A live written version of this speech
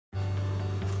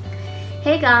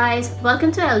Hey guys,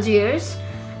 welcome to Algiers.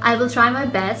 I will try my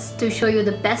best to show you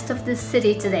the best of this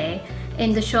city today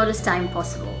in the shortest time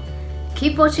possible.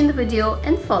 Keep watching the video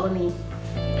and follow me.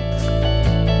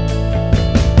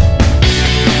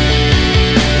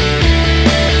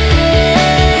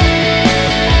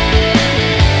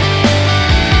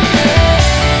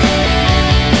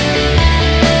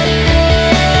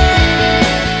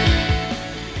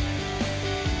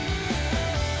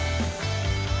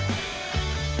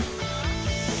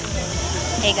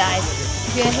 Hey guys,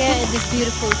 we are here at this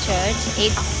beautiful church.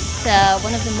 It's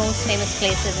one of the most famous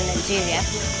places in Algeria,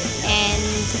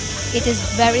 and it is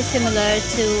very similar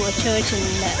to a church in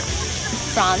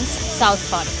France, south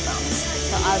part of France.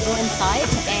 So I'll go inside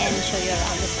and show you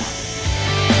around as well.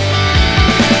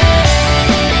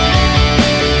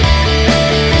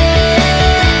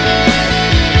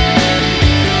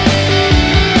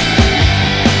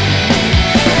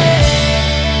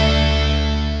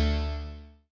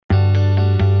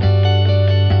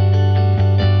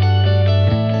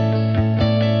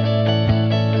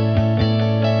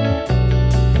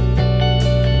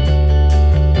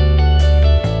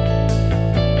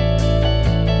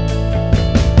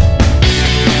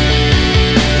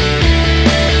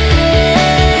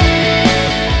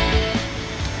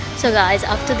 So guys,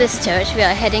 after this church we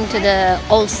are heading to the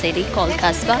old city called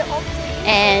Kasbah,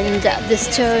 and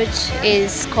this church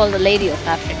is called the Lady of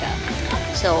Africa.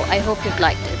 So I hope you've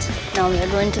liked it. Now we are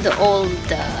going to the old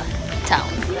town.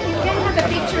 You can have a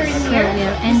picture in So here. we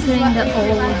are entering the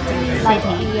old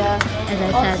city. As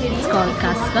I said, it's called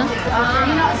Kasbah.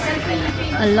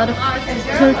 A lot of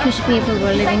Turkish people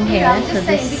were living here, so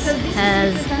this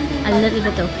has a little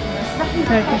bit of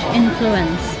Turkish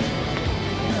influence.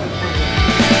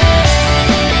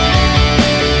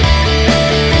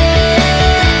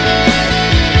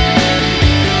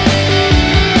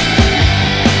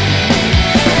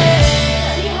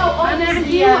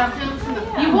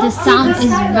 The town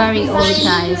is very old,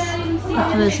 guys.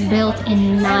 It was built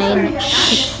in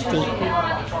 960.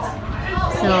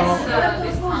 So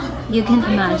you can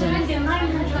imagine.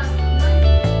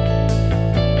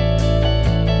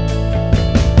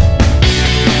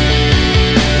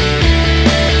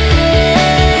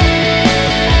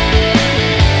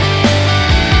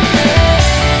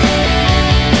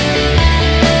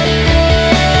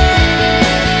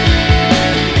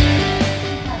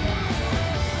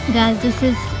 Guys, this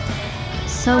is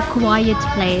so quiet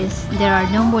place. There are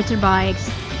no motorbikes,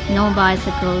 no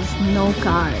bicycles, no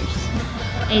cars.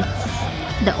 It's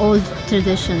the old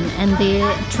tradition, and they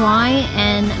try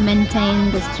and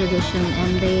maintain this tradition,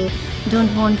 and they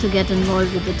don't want to get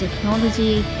involved with the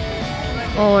technology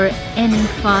or any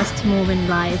fast move in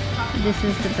life. This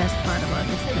is the best part about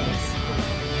this place.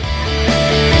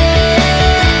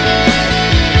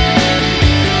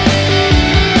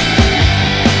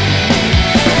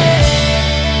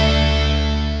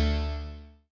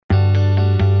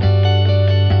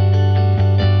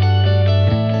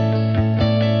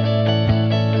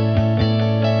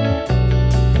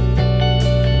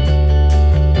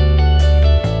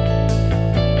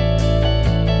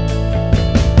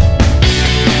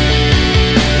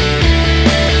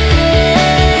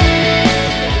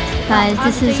 Guys,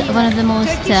 this is one of the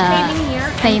most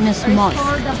famous mosques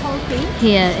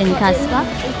here in Kasbah.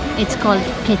 It's called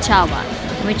Kechawa,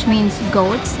 which means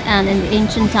goats, and in the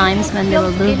ancient times when they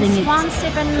were building it,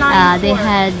 they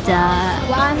had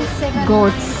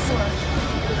goats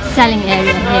selling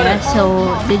area here,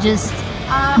 so they just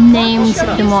named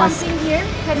the mosque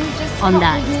on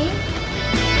that.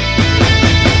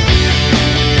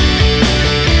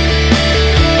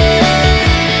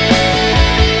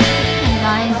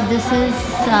 This is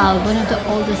one of the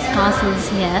oldest castles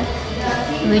here,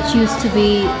 which used to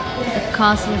be a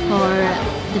castle for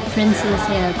the princess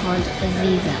here called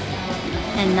Aziza,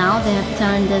 and now they have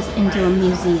turned this into a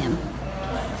museum.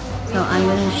 So I'm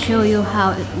going to show you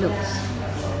how it looks.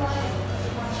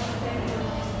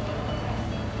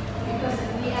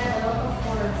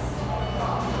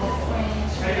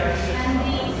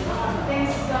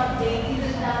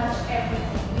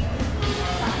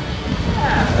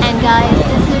 And guys,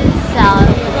 this is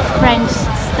French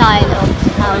style of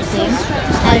housing,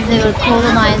 as they were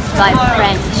colonized by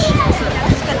French.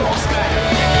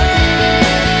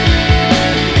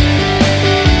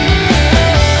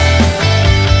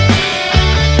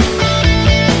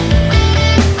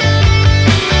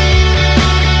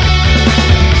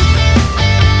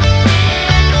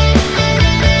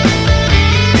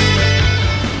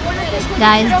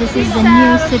 Guys, this is the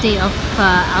new city of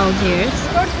Algiers.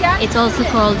 It's also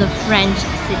called the French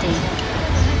city.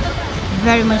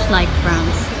 Very much like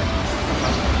France.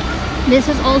 This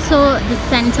is also the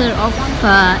center of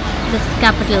the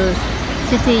capital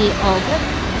city of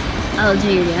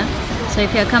Algeria. So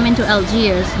if you're coming to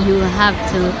Algiers, you have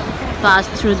to pass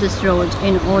through this road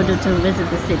in order to visit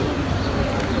the city.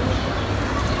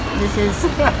 This is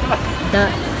the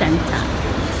center.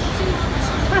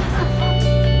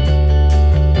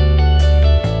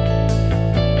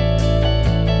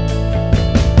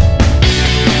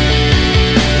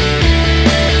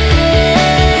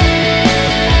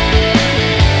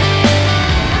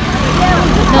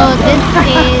 So this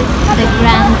is the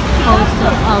Grand Coast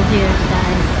of Algiers,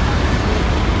 guys.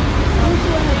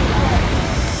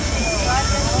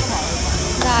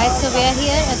 Guys, so we are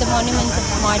here at the Monument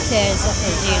of Martyrs of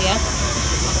Algeria,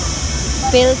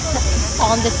 built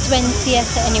on the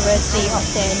 20th anniversary of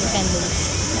their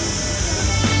independence.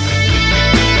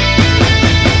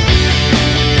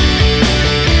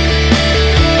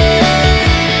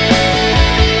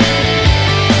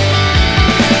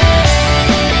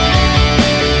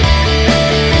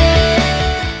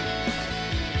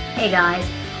 Hey guys,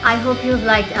 I hope you've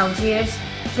liked Algiers.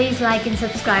 Please like and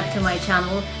subscribe to my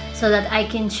channel so that I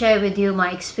can share with you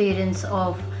my experience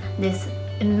of this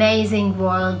amazing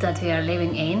world that we are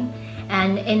living in.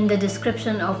 And in the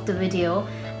description of the video,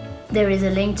 there is a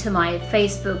link to my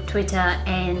Facebook, Twitter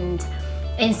and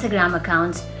Instagram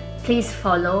accounts. Please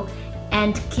follow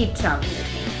and keep traveling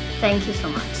with me. Thank you so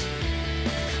much.